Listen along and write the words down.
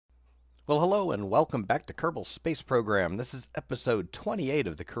Well, hello and welcome back to Kerbal Space Program. This is episode 28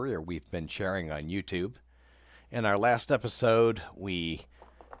 of the career we've been sharing on YouTube. In our last episode, we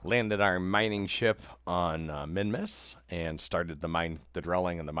landed our mining ship on Minmus and started the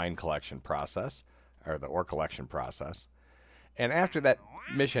drilling and the mine collection process, or the ore collection process. And after that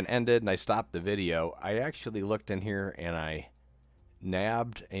mission ended and I stopped the video, I actually looked in here and I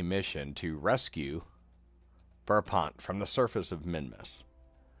nabbed a mission to rescue Burpont from the surface of Minmus.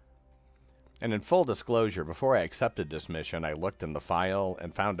 And in full disclosure, before I accepted this mission, I looked in the file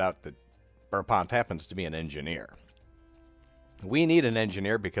and found out that Burpont happens to be an engineer. We need an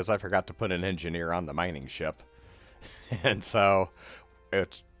engineer because I forgot to put an engineer on the mining ship. And so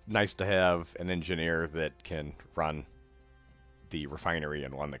it's nice to have an engineer that can run the refinery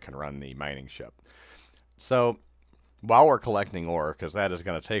and one that can run the mining ship. So while we're collecting ore, because that is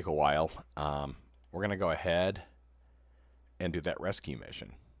going to take a while, we're going to go ahead and do that rescue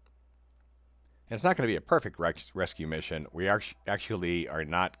mission. And it's not going to be a perfect rescue mission. We actually are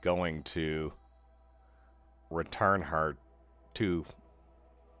not going to return her to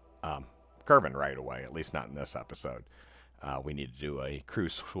Kerbal right away, at least not in this episode. We need to do a crew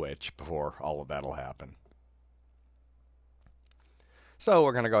switch before all of that will happen. So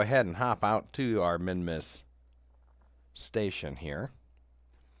we're going to go ahead and hop out to our Minmus station here.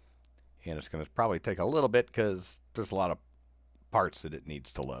 And it's going to probably take a little bit because there's a lot of parts that it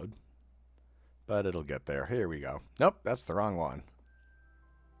needs to load. But it'll get there. Here we go. Nope, that's the wrong one.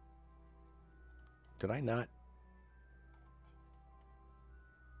 Did I not?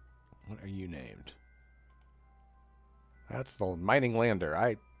 What are you named? That's the mining lander.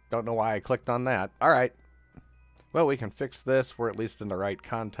 I don't know why I clicked on that. All right. Well, we can fix this. We're at least in the right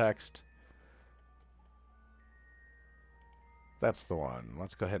context. That's the one.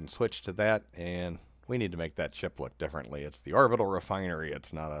 Let's go ahead and switch to that. And we need to make that ship look differently. It's the orbital refinery.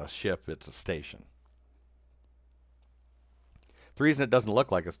 It's not a ship. It's a station. The reason it doesn't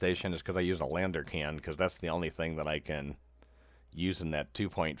look like a station is because I use a lander can, because that's the only thing that I can use in that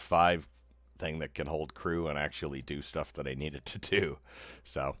 2.5 thing that can hold crew and actually do stuff that I need it to do.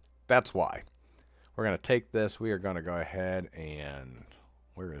 So that's why. We're going to take this. We are going to go ahead and...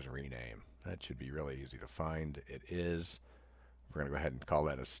 Where is rename? That should be really easy to find. It is. We're going to go ahead and call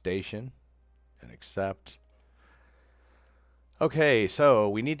that a station and accept. Okay, so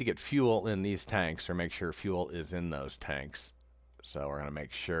we need to get fuel in these tanks, or make sure fuel is in those tanks. So we're going to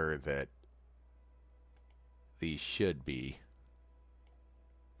make sure that these should be,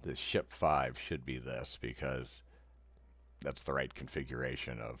 the ship 5 should be this, because that's the right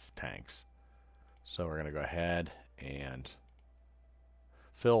configuration of tanks. So we're going to go ahead and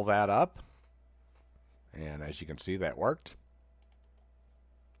fill that up. And as you can see, that worked.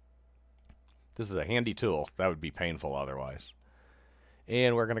 This is a handy tool. That would be painful otherwise.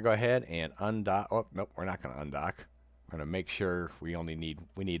 And we're going to go ahead and undock. Oh, nope, we're not going to undock. We're going to make sure we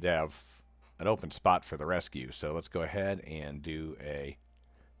need to have an open spot for the rescue. So let's go ahead and do a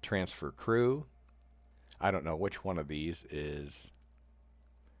transfer crew. I don't know which one of these is.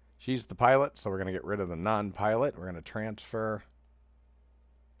 She's the pilot, so we're going to get rid of the non-pilot. We're going to transfer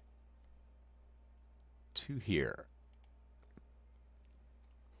to here.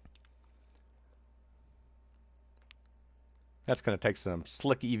 That's going to take some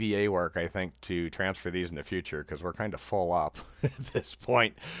slick EVA work, I think, to transfer these in the future, because we're kind of full up at this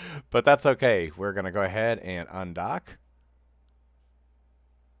point. But that's okay. We're going to go ahead and undock.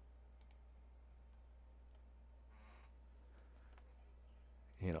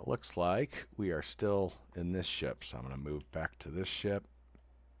 And it looks like we are still in this ship, so I'm going to move back to this ship.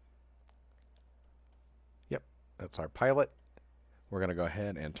 Yep, that's our pilot. We're going to go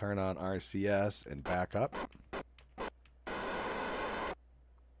ahead and turn on RCS and back up.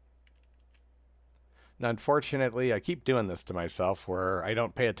 Now, unfortunately, I keep doing this to myself where I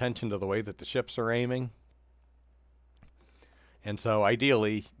don't pay attention to the way that the ships are aiming. And so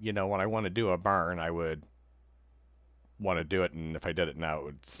ideally, you know, when I want to do a burn, I would want to do it, and if I did it now, it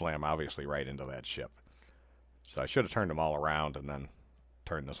would slam obviously right into that ship. So I should have turned them all around and then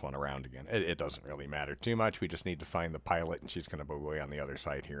turned this one around again. It doesn't really matter too much. We just need to find the pilot, and she's going to be way on the other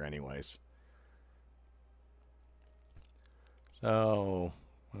side here anyways. So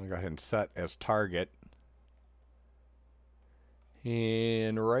I'm going to go ahead and set as target.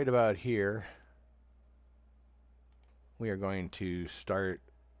 And right about here, we are going to start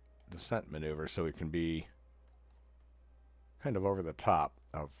descent maneuver so we can be kind of over the top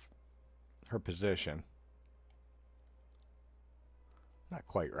of her position. Not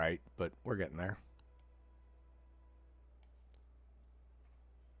quite right, but we're getting there.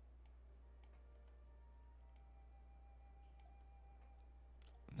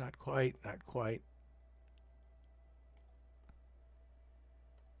 Not quite, not quite.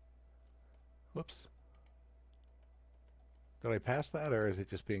 Whoops. Did I pass that, or is it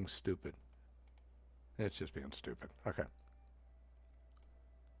just being stupid? It's just being stupid. Okay.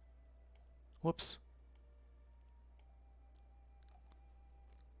 Whoops.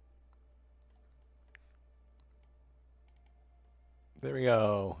 There we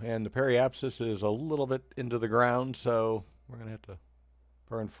go. And the periapsis is a little bit into the ground, so we're going to have to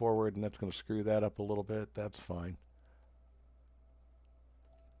burn forward, and that's going to screw that up a little bit. That's fine.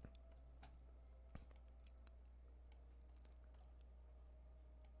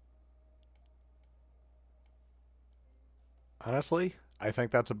 Honestly, I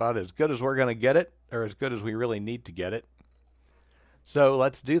think that's about as good as we're going to get it, or as good as we really need to get it. So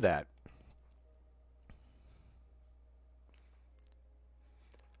let's do that.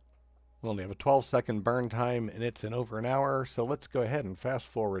 We only have a 12-second burn time, and it's in over an hour, so let's go ahead and fast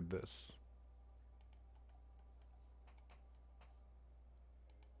forward this.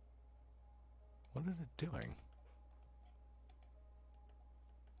 What is it doing?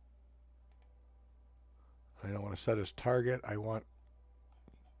 I don't want to set as target. I want...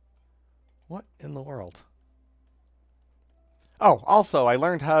 What in the world? Oh, also, I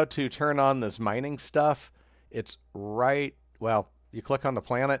learned how to turn on this mining stuff. It's right... Well, you click on the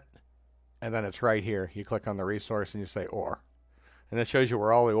planet, and then it's right here. You click on the resource, and you say ore. And it shows you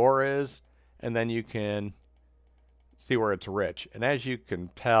where all the ore is, and then you can see where it's rich. And as you can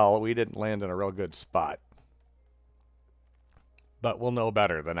tell, we didn't land in a real good spot. But we'll know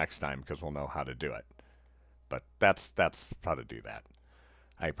better the next time, because we'll know how to do it. But that's how to do that.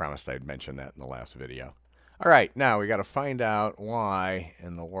 I promised I'd mention that in the last video. All right, now we got to find out why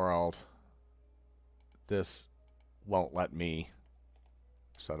in the world this won't let me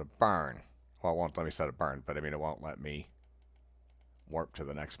set a burn. Well, it won't let me set a burn, but I mean, it won't let me warp to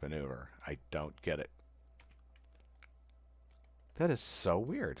the next maneuver. I don't get it. That is so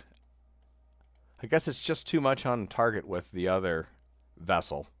weird. I guess it's just too much on target with the other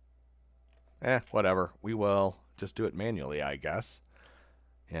vessel. Whatever. We will just do it manually, I guess.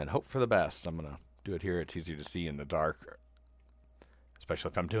 And hope for the best. I'm going to do it here. It's easier to see in the dark,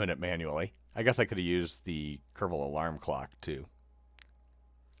 especially if I'm doing it manually. I guess I could have used the Kerbal alarm clock, too.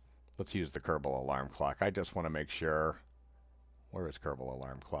 Let's use the Kerbal alarm clock. I just want to make sure... Where is Kerbal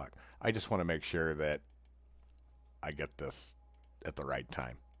alarm clock? I just want to make sure that I get this at the right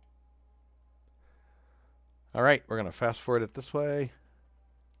time. All right, we're going to fast forward it this way.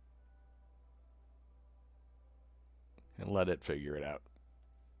 And let it figure it out.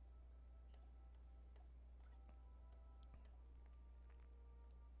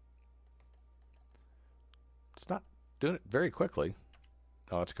 It's not doing it very quickly.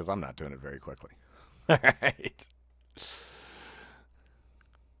 Oh, it's because I'm not doing it very quickly. All right.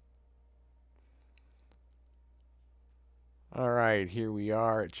 All right, here we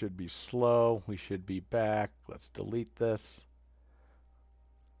are. It should be slow. We should be back. Let's delete this.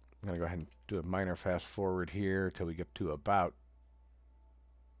 I'm going to go ahead and do a minor fast forward here till we get to about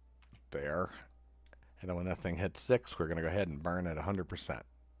there. And then when that thing hits 6, we're going to go ahead and burn at 100%.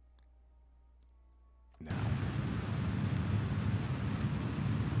 Now.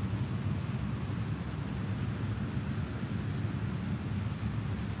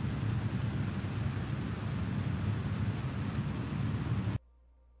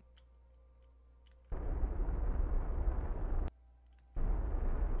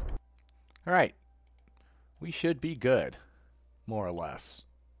 All right. We should be good, more or less.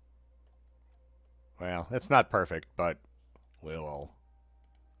 Well, it's not perfect, but we'll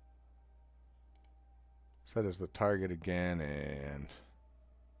set as the target again, and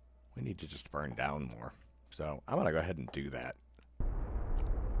we need to just burn down more. So I'm going to go ahead and do that.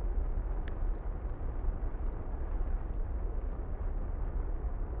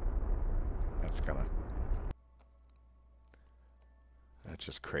 That's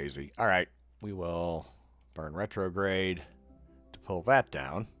just crazy. All right, we will burn retrograde to pull that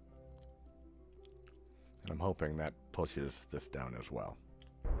down. And I'm hoping that pushes this down as well.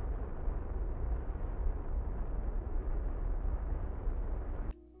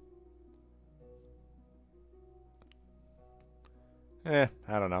 I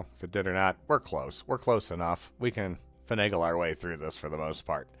don't know if it did or not. We're close. We're close enough. We can finagle our way through this for the most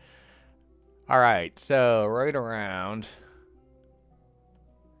part. All right, so right around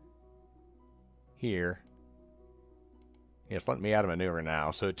here. Yeah, it's letting me out of maneuver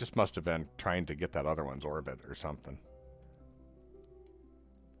now, so it just must have been trying to get that other one's orbit or something.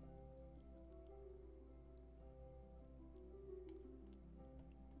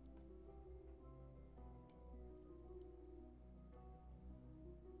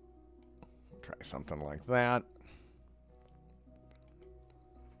 Try something like that.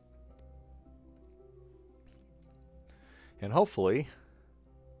 And hopefully,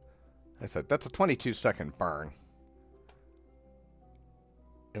 I said that's a 22-second burn.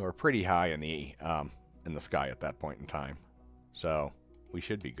 And we're pretty high in the sky at that point in time. So we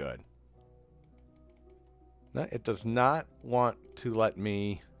should be good. No, it does not want to let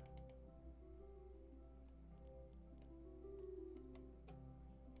me...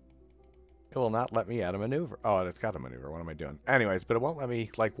 It will not let me add a maneuver. Oh, it's got a maneuver. What am I doing? Anyways, but it won't let me,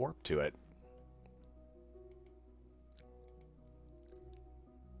 like, warp to it.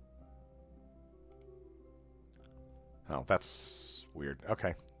 Oh, that's weird.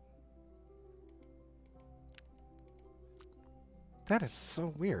 Okay. That is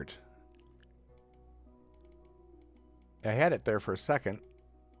so weird. I had it there for a second.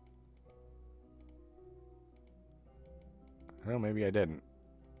 Well, maybe I didn't.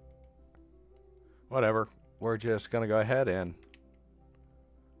 Whatever. We're just going to go ahead and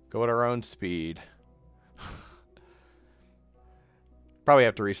go at our own speed. Probably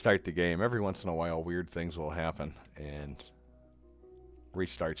have to restart the game. Every once in a while, weird things will happen, and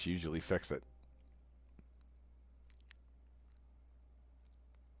restarts usually fix it.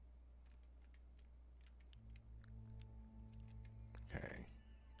 Okay.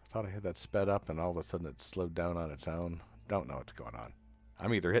 I thought I had that sped up, and all of a sudden it slowed down on its own. Don't know what's going on.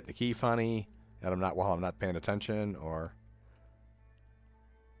 I'm either hitting the key funny, and I'm not paying attention, or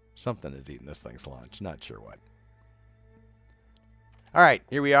something is eating this thing's lunch. Not sure what. All right,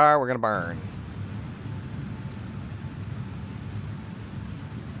 here we are. We're going to burn.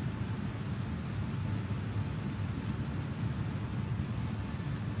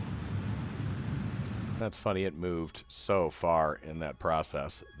 That's funny. It moved so far in that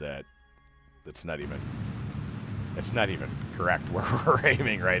process that it's not even correct where we're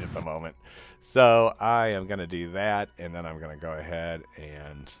aiming right at the moment. So I am going to do that, and then I'm going to go ahead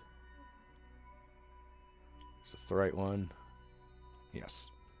and... Is this the right one?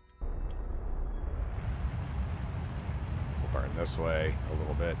 Yes. We'll burn this way a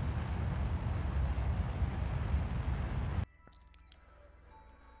little bit.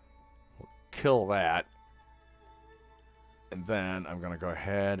 We'll kill that. And then I'm going to go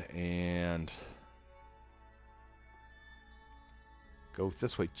ahead and go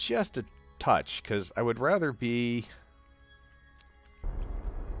this way just a touch, because I would rather be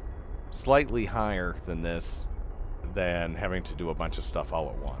slightly higher than this than having to do a bunch of stuff all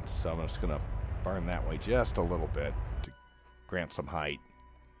at once. So I'm just going to burn that way just a little bit to grant some height.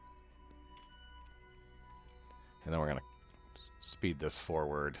 And then we're going to speed this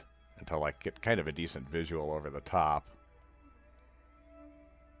forward until I get kind of a decent visual over the top.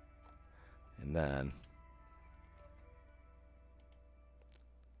 And then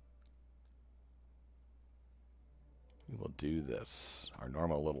we will do this, our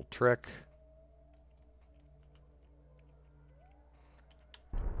normal little trick.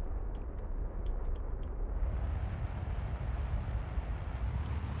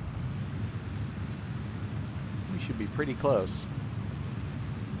 We should be pretty close.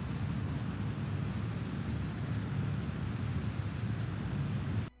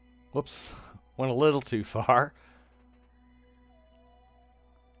 Whoops, went a little too far.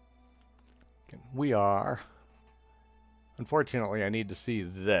 We are... Unfortunately, I need to see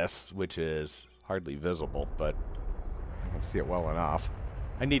this, which is hardly visible, but I can see it well enough.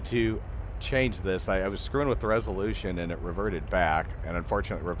 I need to change this. I was screwing with the resolution, and it reverted back, and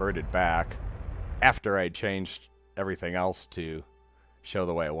unfortunately reverted back after I changed everything else to show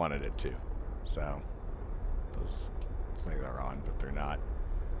the way I wanted it to. So, those say they're on, but they're not.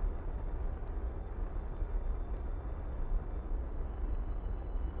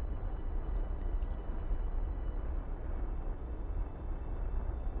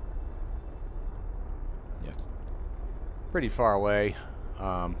 Pretty far away,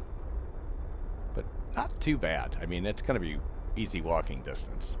 but not too bad. I mean, it's going to be easy walking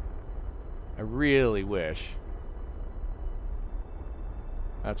distance. I really wish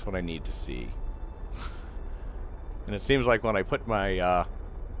that's what I need to see. And it seems like when I put my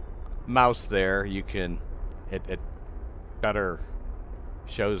mouse there, you can it better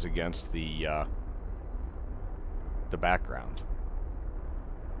shows against the background.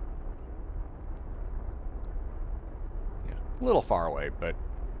 A little far away, but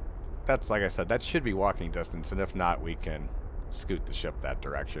that's, like I said, that should be walking distance, and if not, we can scoot the ship that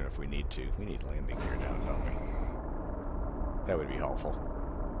direction if we need to. We need landing gear down, don't we? That would be helpful.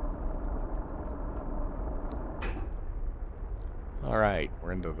 Alright,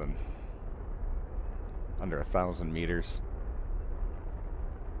 we're into the under 1,000 meters.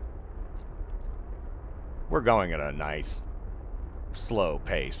 we're going at a nice, slow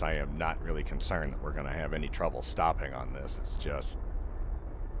pace. I am not really concerned that we're going to have any trouble stopping on this. It's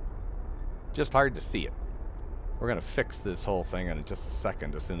just hard to see it. We're going to fix this whole thing in just a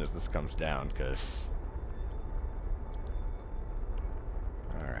second as soon as this comes down, because...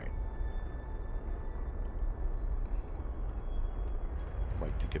 Alright. I'd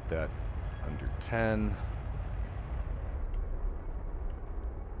like to get that under 10.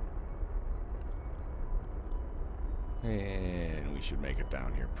 And we should make it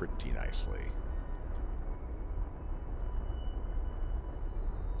down here pretty nicely.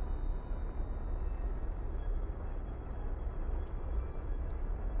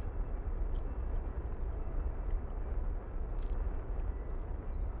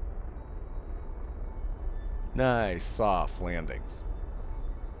 Nice, soft landings.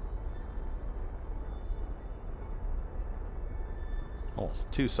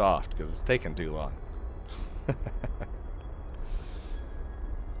 Almost too soft because it's taking too long.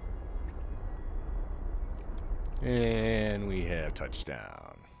 And we have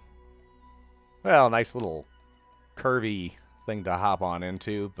touchdown. Well, nice little curvy thing to hop on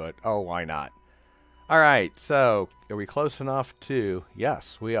into, but oh, why not? All right, so are we close enough to...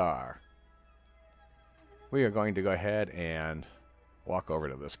 Yes, we are. We are going to go ahead and walk over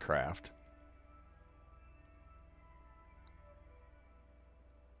to this craft.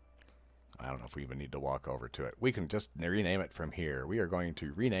 I don't know if we even need to walk over to it. We can just rename it from here. We are going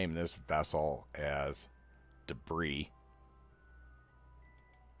to rename this vessel as Debris.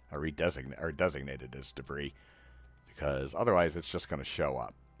 Or designated as Debris. Because otherwise it's just going to show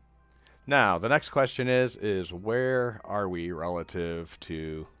up. Now, the next question is where are we relative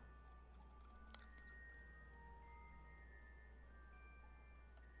to...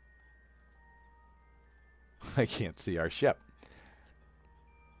 I can't see our ship.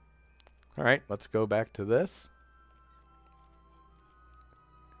 All right, let's go back to this.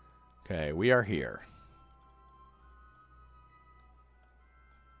 Okay, we are here.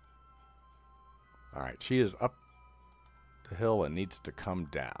 All right, she is up the hill and needs to come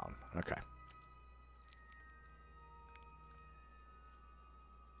down. Okay.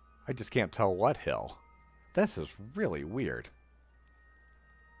 I just can't tell what hill. This is really weird.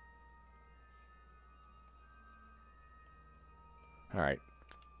 All right,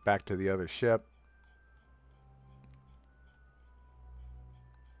 back to the other ship.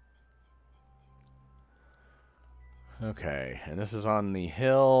 Okay, and this is on the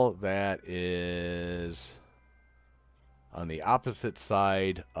hill that is on the opposite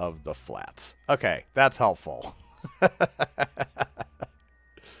side of the flats. Okay, that's helpful.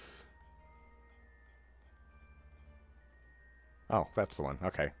 Oh, that's the one.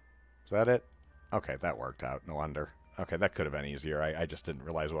 Okay. Is that it? Okay, that worked out. No wonder. Okay, that could have been easier. I just didn't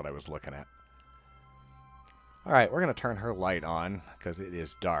realize what I was looking at. All right, we're going to turn her light on because it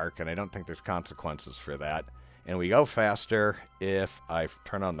is dark, and I don't think there's consequences for that. And we go faster if I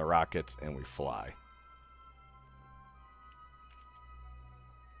turn on the rockets and we fly.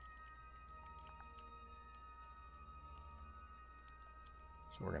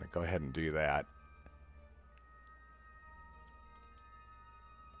 So we're going to go ahead and do that.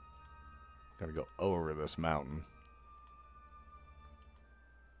 I'm going to go over this mountain.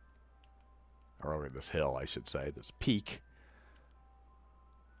 Or over this hill, I should say, this peak.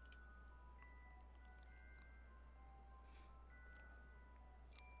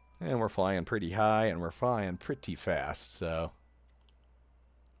 And we're flying pretty high, and we're flying pretty fast, so...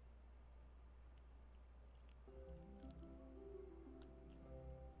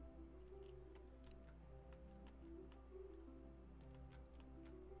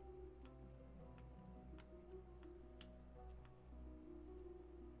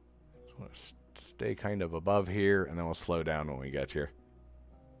 Just want to stay kind of above here, and then we'll slow down when we get here.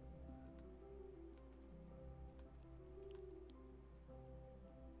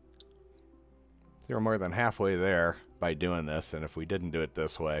 We're more than halfway there by doing this, and if we didn't do it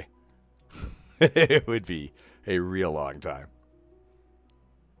this way, it would be a real long time.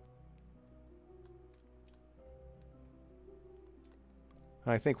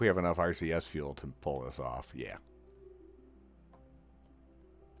 I think we have enough RCS fuel to pull this off, yeah.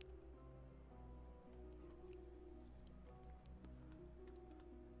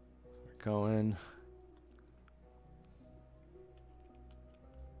 We're going...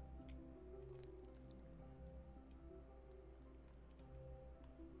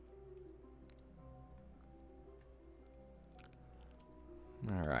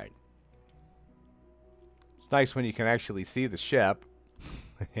 All right. It's nice when you can actually see the ship.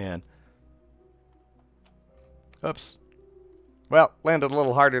 And oops. Well, landed a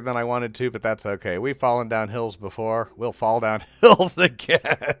little harder than I wanted to, but that's okay. We've fallen down hills before. We'll fall down hills again.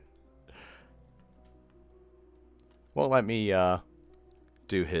 Won't let me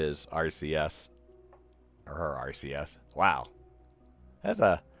do his RCS. Or her RCS. Wow. That's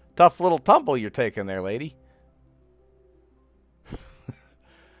a tough little tumble you're taking there, lady.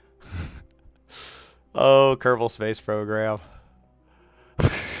 Oh, Kerbal Space Program.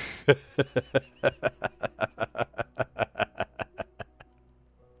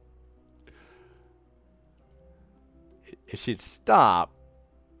 If she'd stop,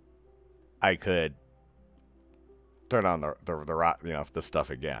 I could turn on the stuff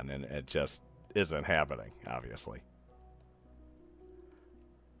again, and it just isn't happening, obviously.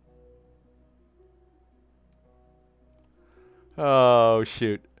 Oh,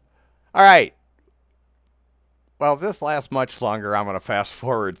 shoot. All right. Well, if this lasts much longer, I'm going to fast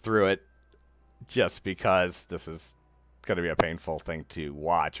forward through it just because this is going to be a painful thing to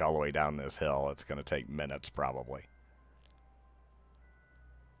watch all the way down this hill. It's going to take minutes, probably.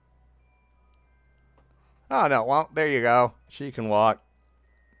 Oh, no. Well, there you go. She can walk.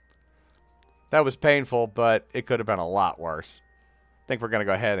 That was painful, but it could have been a lot worse. I think we're going to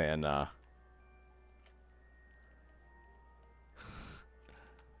go ahead and...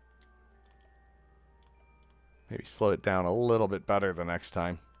 maybe slow it down a little bit better the next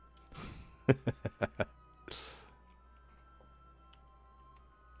time. There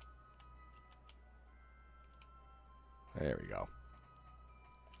we go.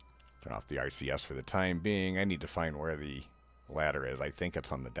 Turn off the RCS for the time being. I need to find where the ladder is. I think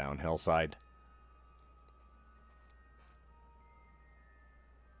it's on the downhill side.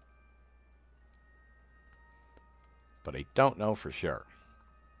 But I don't know for sure.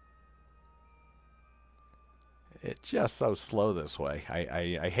 It's just so slow this way.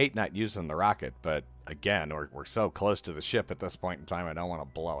 I hate not using the rocket, but again, we're so close to the ship at this point in time, I don't want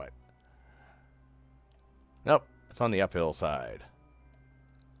to blow it. Nope, it's on the uphill side.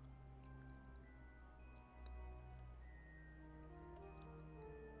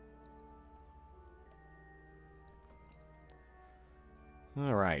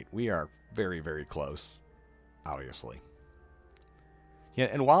 All right, we are very, very close, obviously. Yeah,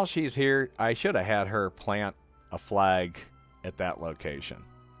 and while she's here, I should have had her plant a flag at that location.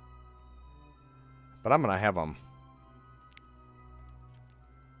 But I'm going to have them...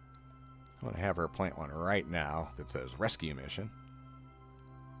 I'm going to have her plant one right now that says rescue mission.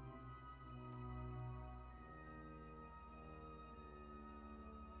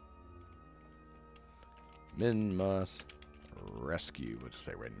 Minmus rescue. We'll just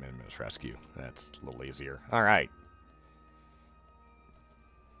say Minmus rescue. That's a little easier. All right.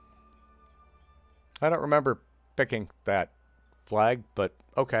 I don't remember picking that flag, but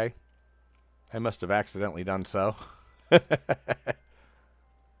okay. I must have accidentally done so.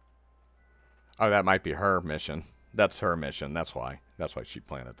 Oh, that might be her mission. That's her mission. That's why. That's why she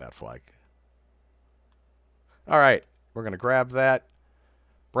planted that flag. All right. We're going to grab that.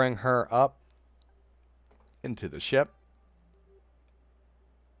 Bring her up into the ship.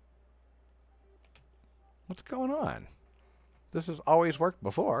 What's going on? This has always worked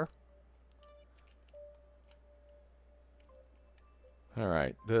before. All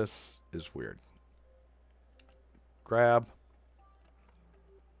right. This is weird. Grab.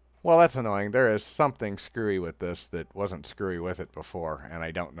 Well, that's annoying. There is something screwy with this that wasn't screwy with it before, and I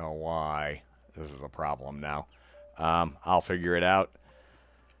don't know why this is a problem now. I'll figure it out.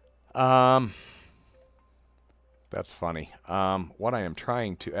 That's funny. What I am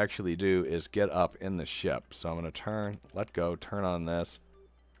trying to actually do is get up in the ship. So I'm going to let go, turn on this,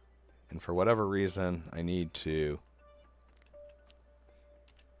 and for whatever reason, I need to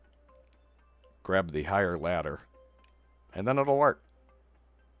grab the higher ladder, and then it'll work.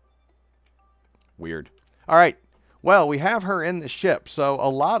 Weird. All right. Well, we have her in the ship, so a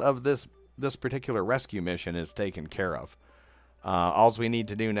lot of this particular rescue mission is taken care of. All we need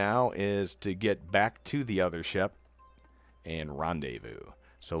to do now is to get back to the other ship and rendezvous.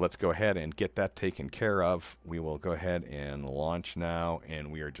 So let's go ahead and get that taken care of. We will go ahead and launch now,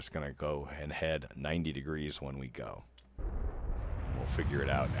 and we are just going to go and head 90 degrees when we go. And we'll figure it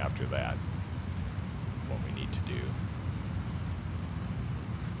out after that, what we need to do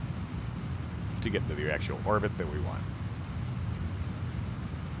to get into the actual orbit that we want.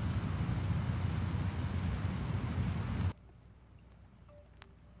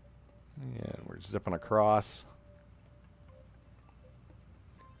 And we're zipping across.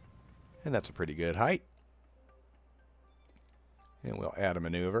 And that's a pretty good height. And we'll add a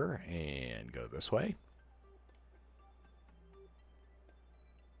maneuver and go this way.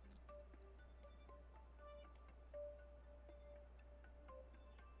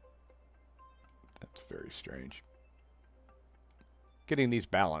 strange. Getting these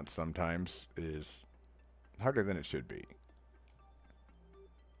balanced sometimes is harder than it should be.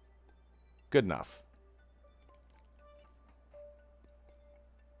 Good enough.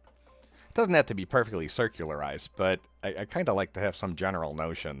 It doesn't have to be perfectly circularized, but I kind of like to have some general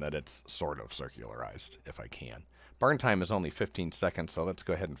notion that it's sort of circularized, if I can. Burn time is only 15 seconds, so let's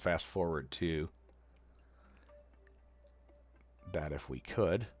go ahead and fast forward to that if we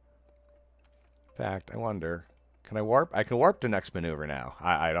could. In fact, I wonder, can I warp? I can warp to next maneuver now.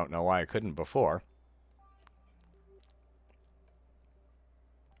 I don't know why I couldn't before.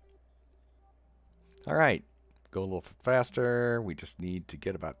 All right. Go a little faster. We just need to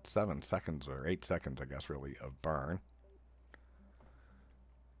get about 7 seconds or 8 seconds, I guess, really, of burn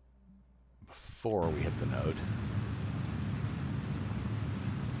before we hit the node.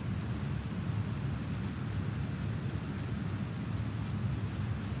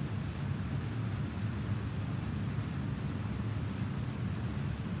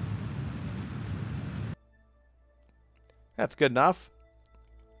 That's good enough.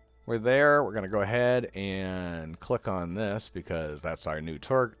 We're there. We're going to go ahead and click on this because that's our new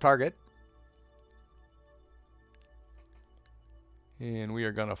target. And we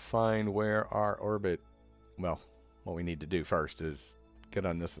are going to find where our orbit, well, what we need to do first is get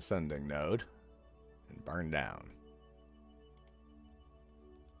on this ascending node and burn down.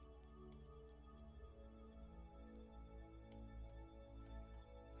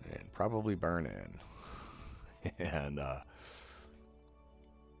 And probably burn in. And,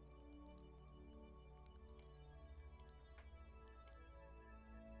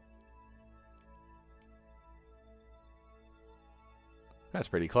 that's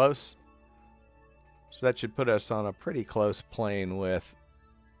pretty close. So that should put us on a pretty close plane with...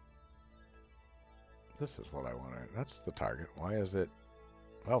 This is what I wanted. That's the target. Why is it...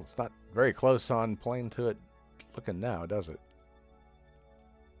 Well, it's not very close on plane to it looking now, does it?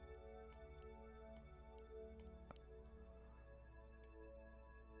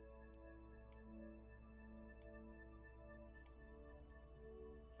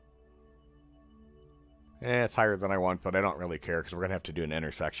 It's higher than I want, but I don't really care because we're going to have to do an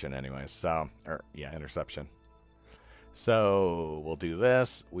intersection anyway. So, interception. So, we'll do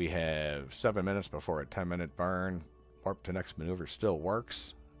this. We have 7 minutes before a 10-minute burn. Warp to next maneuver still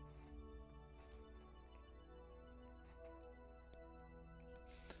works.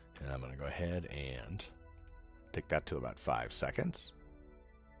 And I'm going to go ahead and take that to about 5 seconds.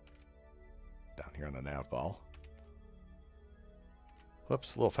 Down here on the nav ball.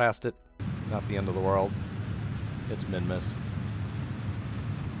 Whoops, a little fast it. Not the end of the world. It's Minmus.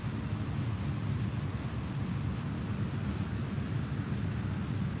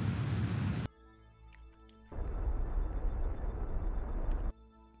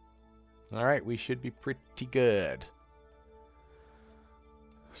 Alright, we should be pretty good.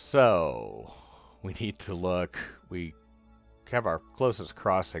 So, we need to look. We have our closest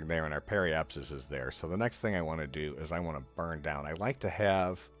crossing there and our periapsis is there. So the next thing I want to do is I want to burn down. I like to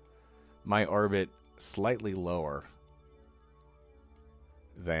have my orbit slightly lower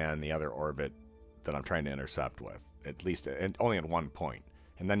than the other orbit that I'm trying to intercept with, at least only at one point.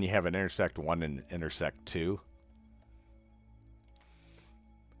 And then you have an intersect 1 and intersect 2.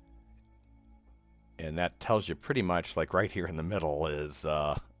 And that tells you pretty much, like right here in the middle is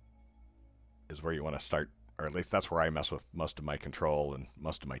where you want to start, or at least that's where I mess with most of my control and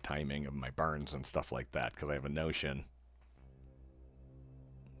most of my timing of my burns and stuff like that, because I have a notion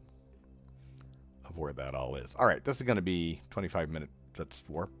of where that all is. All right, this is going to be 25 minutes. Let's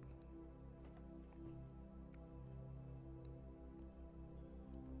warp.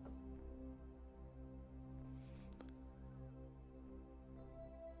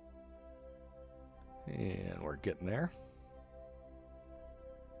 And we're getting there.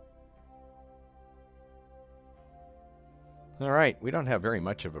 All right, we don't have very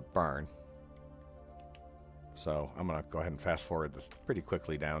much of a burn. So I'm going to go ahead and fast forward this pretty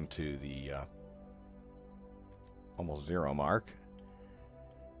quickly down to the almost 0 mark.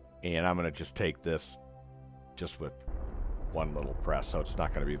 And I'm going to just take this just with one little press. So it's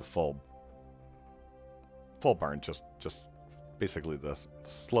not going to be the full burn, just basically the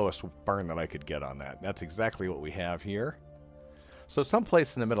slowest burn that I could get on that. That's exactly what we have here. So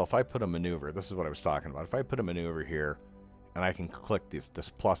someplace in the middle, if I put a maneuver, this is what I was talking about. If I put a maneuver here, and I can click this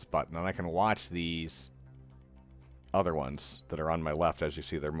plus button, and I can watch these other ones that are on my left. As you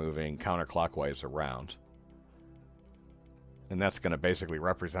see, they're moving counterclockwise around. And that's going to basically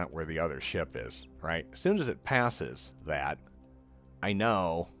represent where the other ship is, right? As soon as it passes that, I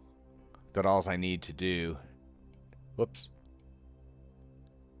know that all I need to do, whoops,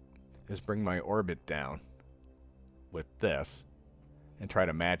 is bring my orbit down with this and try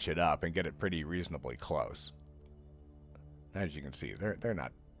to match it up and get it pretty reasonably close. As you can see, they're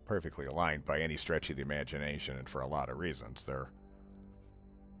not perfectly aligned by any stretch of the imagination, and for a lot of reasons.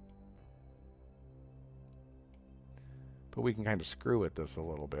 But we can kind of screw with this a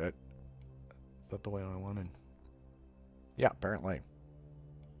little bit. Is that the way I wanted? Yeah, apparently.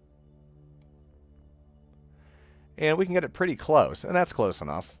 And we can get it pretty close, and that's close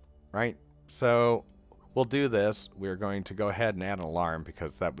enough, right? So we'll do this. We're going to go ahead and add an alarm,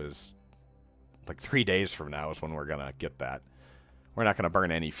 because that was like 3 days from now is when we're going to get that. We're not going to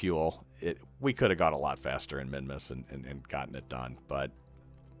burn any fuel. We could have got a lot faster in Minmus and gotten it done, but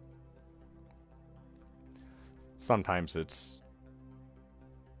sometimes it's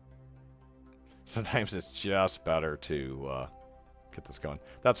just better to get this going.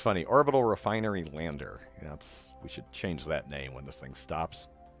 That's funny. Orbital Refinery Lander. We should change that name when this thing stops.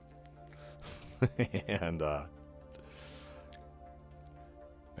 And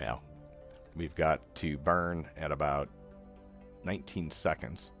yeah, we've got to burn at about 19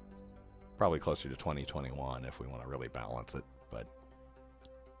 seconds. Probably closer to 2021 if we want to really balance it, but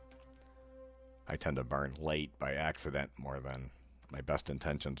I tend to burn late by accident more than my best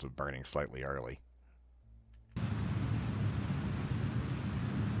intentions of burning slightly early.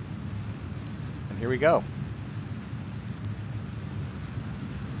 And here we go.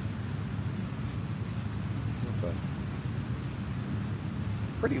 It's a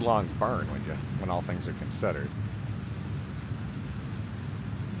pretty long burn when all things are considered.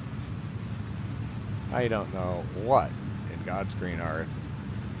 I don't know what in God's green earth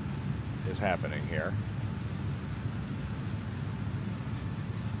is happening here.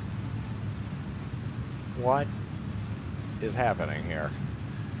 What is happening here?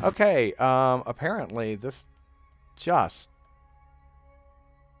 Okay, apparently this just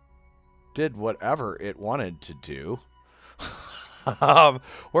did whatever it wanted to do.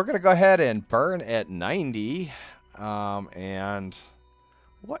 We're going to go ahead and burn at 90. And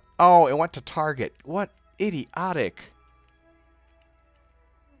what? Oh, it went to target. What idiotic.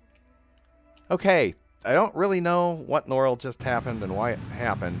 Okay, I don't really know what in the world just happened and why it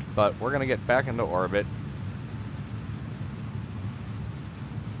happened, but we're going to get back into orbit.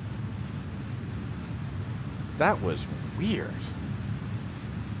 That was weird.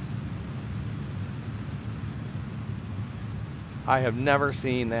 I have never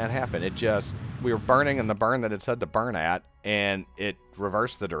seen that happen. We were burning in the burn that it said to burn at, and it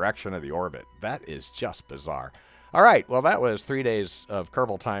reversed the direction of the orbit. That is just bizarre. All right, well, that was 3 days of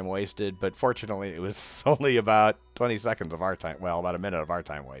Kerbal time wasted, but fortunately it was only about 20 seconds of our time. Well, about a minute of our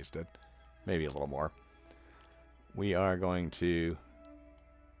time wasted. Maybe a little more. We are going to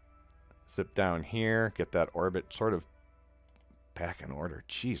zip down here, get that orbit sort of back in order.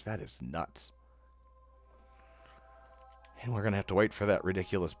 Jeez, that is nuts. And we're going to have to wait for that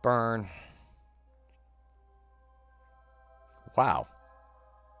ridiculous burn. Wow.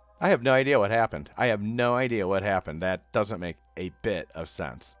 I have no idea what happened. I have no idea what happened. That doesn't make a bit of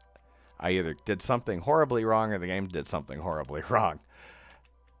sense. I either did something horribly wrong or the game did something horribly wrong.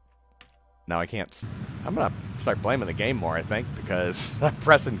 Now I can't... I'm going to start blaming the game more, I think, because I'm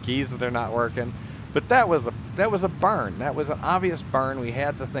pressing keys that they're not working. But that was a burn. That was an obvious burn. We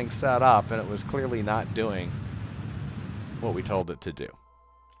had the thing set up, and it was clearly not doing what we told it to do.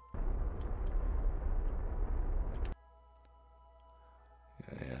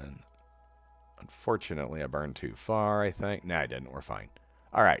 And unfortunately, I burned too far, I think. No, I didn't. We're fine.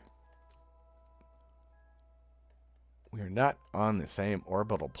 All right. We're not on the same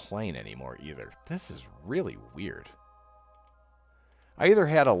orbital plane anymore either. This is really weird. I either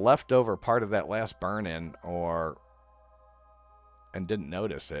had a leftover part of that last burn in and didn't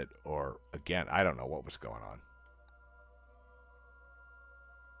notice it, or again, I don't know what was going on.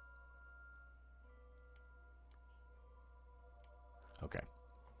 Okay.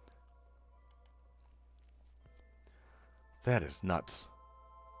 That is nuts.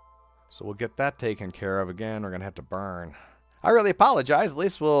 So we'll get that taken care of again. We're going to have to burn. I really apologize. At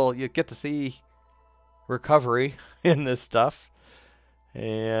least you get to see recovery in this stuff.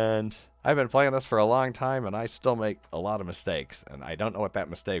 And I've been playing this for a long time, and I still make a lot of mistakes. And I don't know what that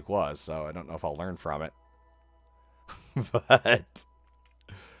mistake was, so I don't know if I'll learn from it. But,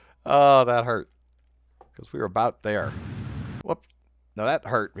 oh, that hurt. Because we were about there. Whoop. Now that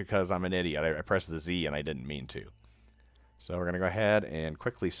hurt because I'm an idiot. I pressed the Z and I didn't mean to. So we're going to go ahead and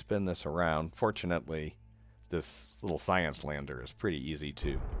quickly spin this around. Fortunately, this little science lander is pretty easy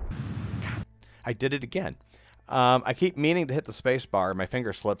to... God, I did it again. I keep meaning to hit the space bar. My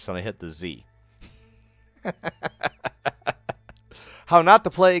finger slips and I hit the Z. How not to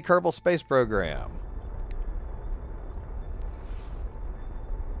play Kerbal Space Program.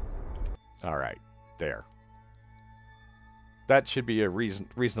 All right, there. That should be a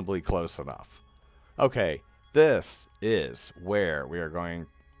reasonably close enough. Okay, this is where we are going.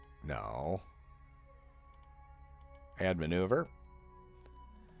 No. Add maneuver.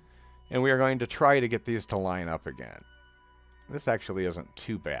 And we are going to try to get these to line up again. This actually isn't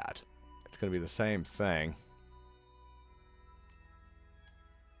too bad. It's going to be the same thing.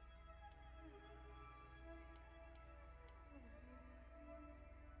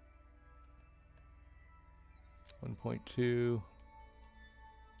 .2,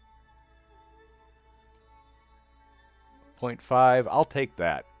 0.5. I'll take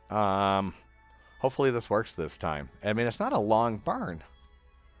that. Hopefully this works this time. I mean, it's not a long burn.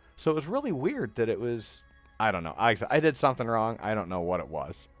 So it was really weird that it was... I don't know. I did something wrong. I don't know what it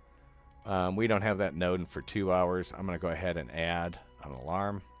was. We don't have that node for 2 hours. I'm going to go ahead and add an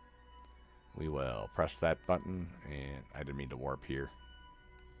alarm. We will press that button. And I didn't mean to warp here.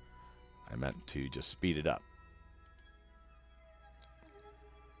 I meant to just speed it up.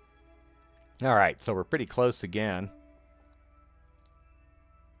 All right, so we're pretty close again.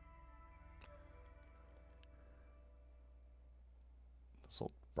 This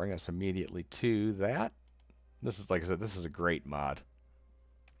will bring us immediately to that. This is, like I said, this is a great mod.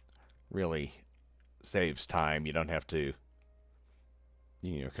 Really saves time. You don't have to,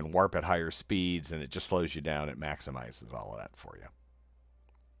 you can warp at higher speeds, and it just slows you down. It maximizes all of that for you.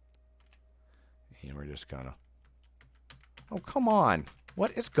 And we're just gonna... Oh, come on.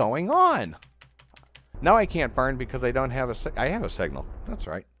 What is going on? Now I can't burn because I don't have a... I have a signal. That's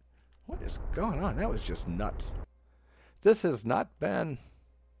right. What is going on? That was just nuts. This has not been...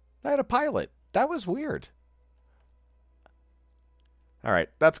 I had a pilot. That was weird. All right,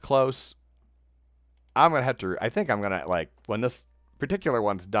 that's close. I'm going to have to... I think I'm going to, like, when this particular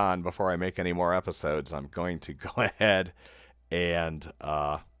one's done, before I make any more episodes, I'm going to go ahead and...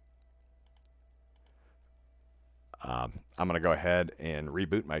 I'm going to go ahead and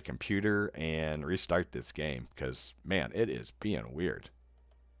reboot my computer and restart this game because, man, it is being weird.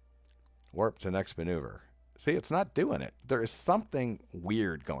 Warp to next maneuver. See, it's not doing it. There is something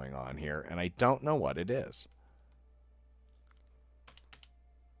weird going on here, and I don't know what it is.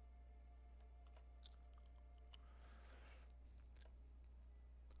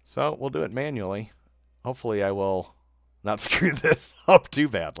 So we'll do it manually. Hopefully I will not screw this up too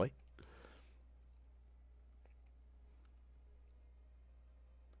badly.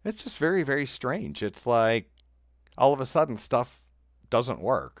 It's just very, very strange. It's like all of a sudden stuff doesn't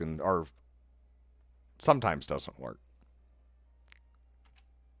work, or sometimes doesn't work.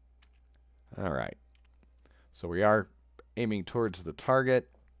 All right. So we are aiming towards the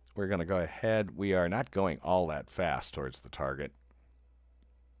target. We're going to go ahead. We are not going all that fast towards the target.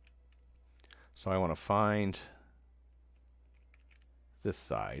 So I want to find this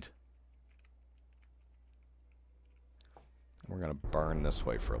side. We're going to burn this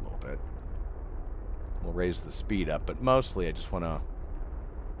way for a little bit. We'll raise the speed up, but mostly I just want to...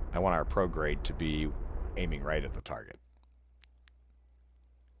 I want our prograde to be aiming right at the target.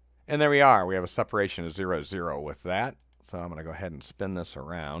 And there we are. We have a separation of 0, 0 with that. So I'm going to go ahead and spin this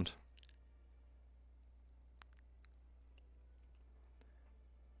around.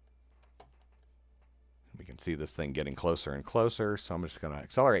 We can see this thing getting closer and closer, so I'm just going to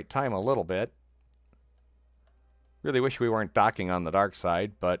accelerate time a little bit. Really wish we weren't docking on the dark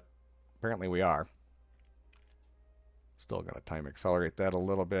side, but apparently we are. Still going to time accelerate that a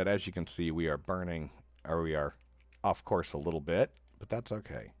little bit. As you can see, we are burning, or we are off course a little bit, but that's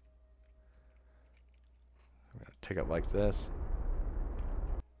okay. I'm going to take it like this.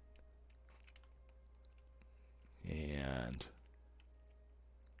 And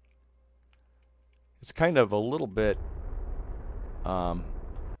it's kind of a little bit, I'm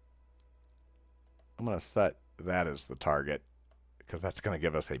going to set that as the target because that's going to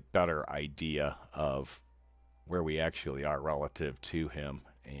give us a better idea of where we actually are relative to him.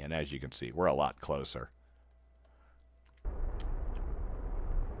 And as you can see, we're a lot closer.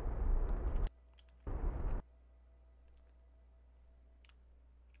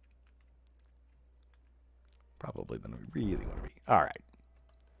 Probably than we really want to be. All right.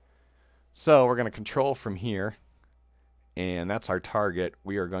 So we're going to control from here. And that's our target.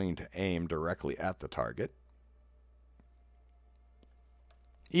 We are going to aim directly at the target.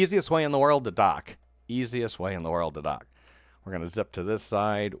 Easiest way in the world to dock. Easiest way in the world to dock. We're going to zip to this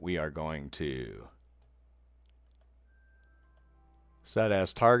side. We are going to set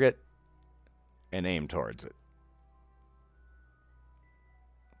as target and aim towards it.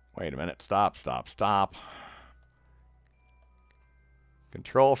 Wait a minute. Stop, stop, stop.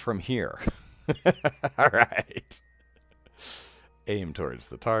 Control from here. All right. Aim towards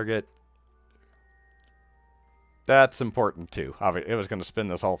the target. That's important too. It was going to spin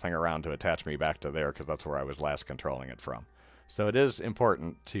this whole thing around to attach me back to there because that's where I was last controlling it from. So it is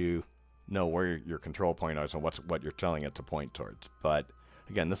important to know where your control point is and what you're telling it to point towards. But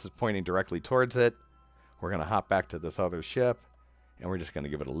again, this is pointing directly towards it. We're going to hop back to this other ship, and we're just going to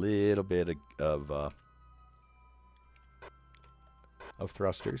give it a little bit of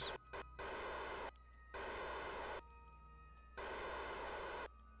thrusters.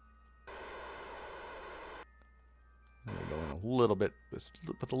 We're going a little bit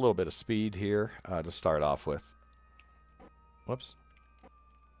with a little bit of speed here to start off with. Whoops.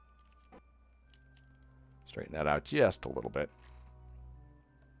 Straighten that out just a little bit.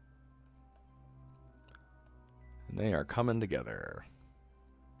 And they are coming together.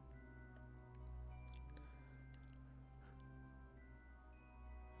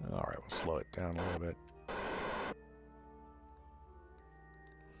 All right, we'll slow it down a little bit.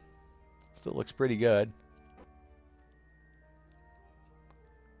 Still looks pretty good.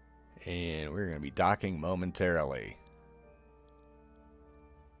 And we're going to be docking momentarily.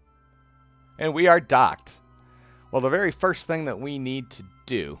 And we are docked. Well, the very first thing that we need to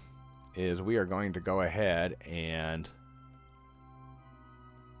do is we are going to go ahead and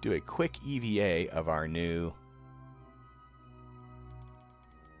do a quick EVA of our new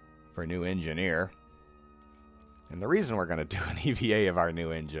engineer. And the reason we're going to do an EVA of our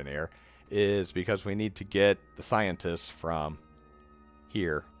new engineer is because we need to get the scientists from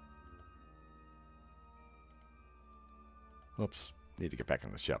here. Oops, need to get back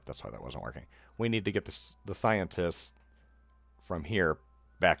in the ship. That's why that wasn't working. We need to get the scientists from here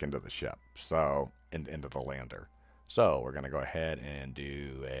back into the ship, so into the lander. So we're going to go ahead and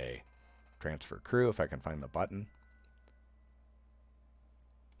do a transfer crew if I can find the button.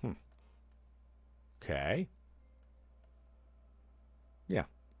 Okay. Yeah.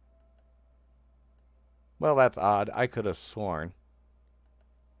 Well, that's odd. I could have sworn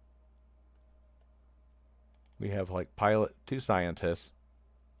we have like pilot, 2 scientists,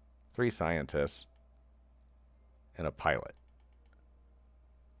 3 scientists, and a pilot.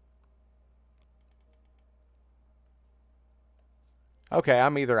 Okay,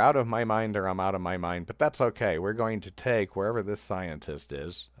 I'm either out of my mind or I'm out of my mind, but that's okay. We're going to take wherever this scientist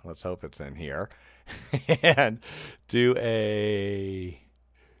is, let's hope it's in here, and do a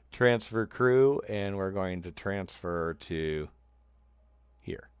transfer crew, and we're going to transfer to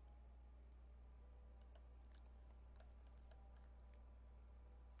here.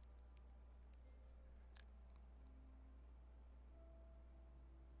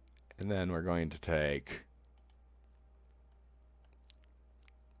 And then we're going to take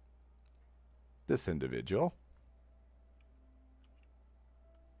this individual.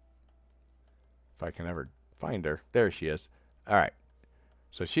 If I can ever find her. There she is. All right.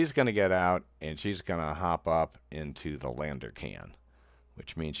 So she's going to get out, and she's going to hop up into the lander can,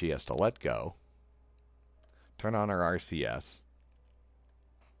 which means she has to let go, turn on her RCS,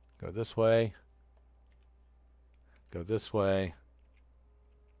 go this way, go this way,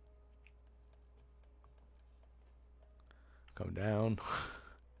 come down.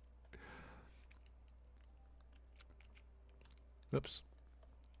 Oops.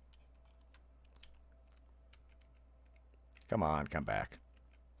 Come on, come back.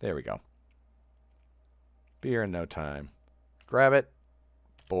 There we go. Be here in no time. Grab it.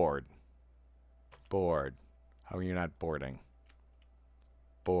 Board. Board. How are you not boarding?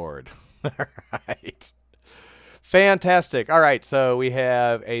 Board. All right. Fantastic. All right, so we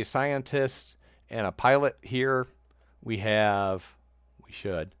have a scientist and a pilot here. We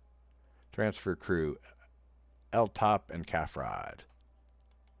should, transfer crew, L-Top and Kafrad.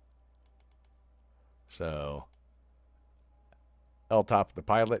 So, L-Top the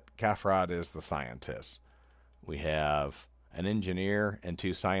pilot, Kafrad is the scientist. We have an engineer and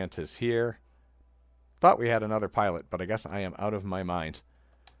 2 scientists here. Thought we had another pilot, but I guess I am out of my mind.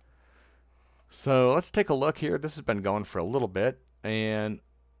 So let's take a look here. This has been going for a little bit, and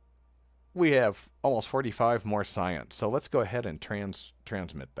we have almost 45 more science. So let's go ahead and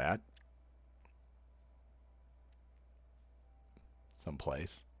transmit that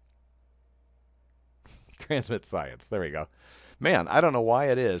someplace. Transmit science. There we go. Man, I don't know why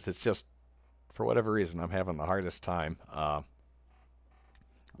it is. It's just, for whatever reason, I'm having the hardest time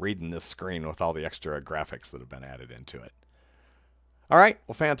reading this screen with all the extra graphics that have been added into it. All right,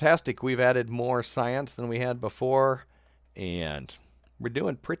 well, fantastic. We've added more science than we had before, and we're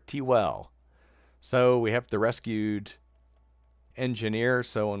doing pretty well. So we have the rescued engineer,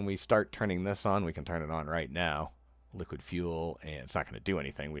 so when we start turning this on, we can turn it on right now. liquid fuel, and it's not going to do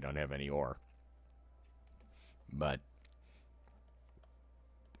anything. We don't have any ore. But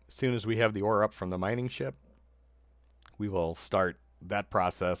as soon as we have the ore up from the mining ship, we will start that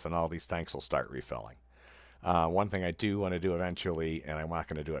process, and all these tanks will start refilling. One thing I do want to do eventually, and I'm not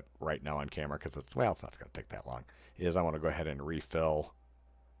going to do it right now on camera because it's not going to take that long, is I want to go ahead and refill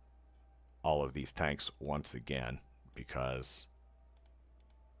all of these tanks once again, because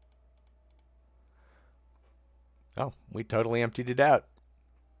we totally emptied it out.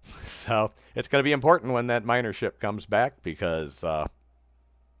 So it's going to be important when that miner ship comes back, because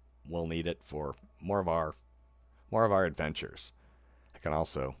we'll need it for more of our adventures. I can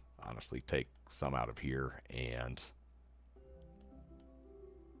also honestly take some out of here and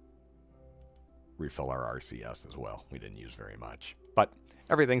refill our RCS as well. We didn't use very much, but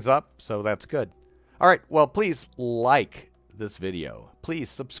everything's up, so that's good. All right, well, please like this video. Please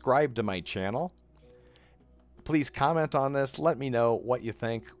subscribe to my channel. Please comment on this. Let me know what you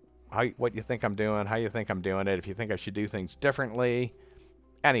think, what you think I'm doing, how you think I'm doing it, if you think I should do things differently,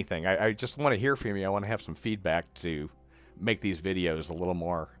 anything. I just want to hear from you. I want to have some feedback to make these videos a little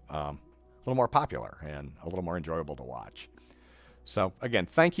more popular and a little more enjoyable to watch. So again,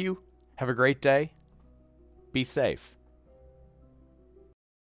 thank you. Have a great day. Be safe.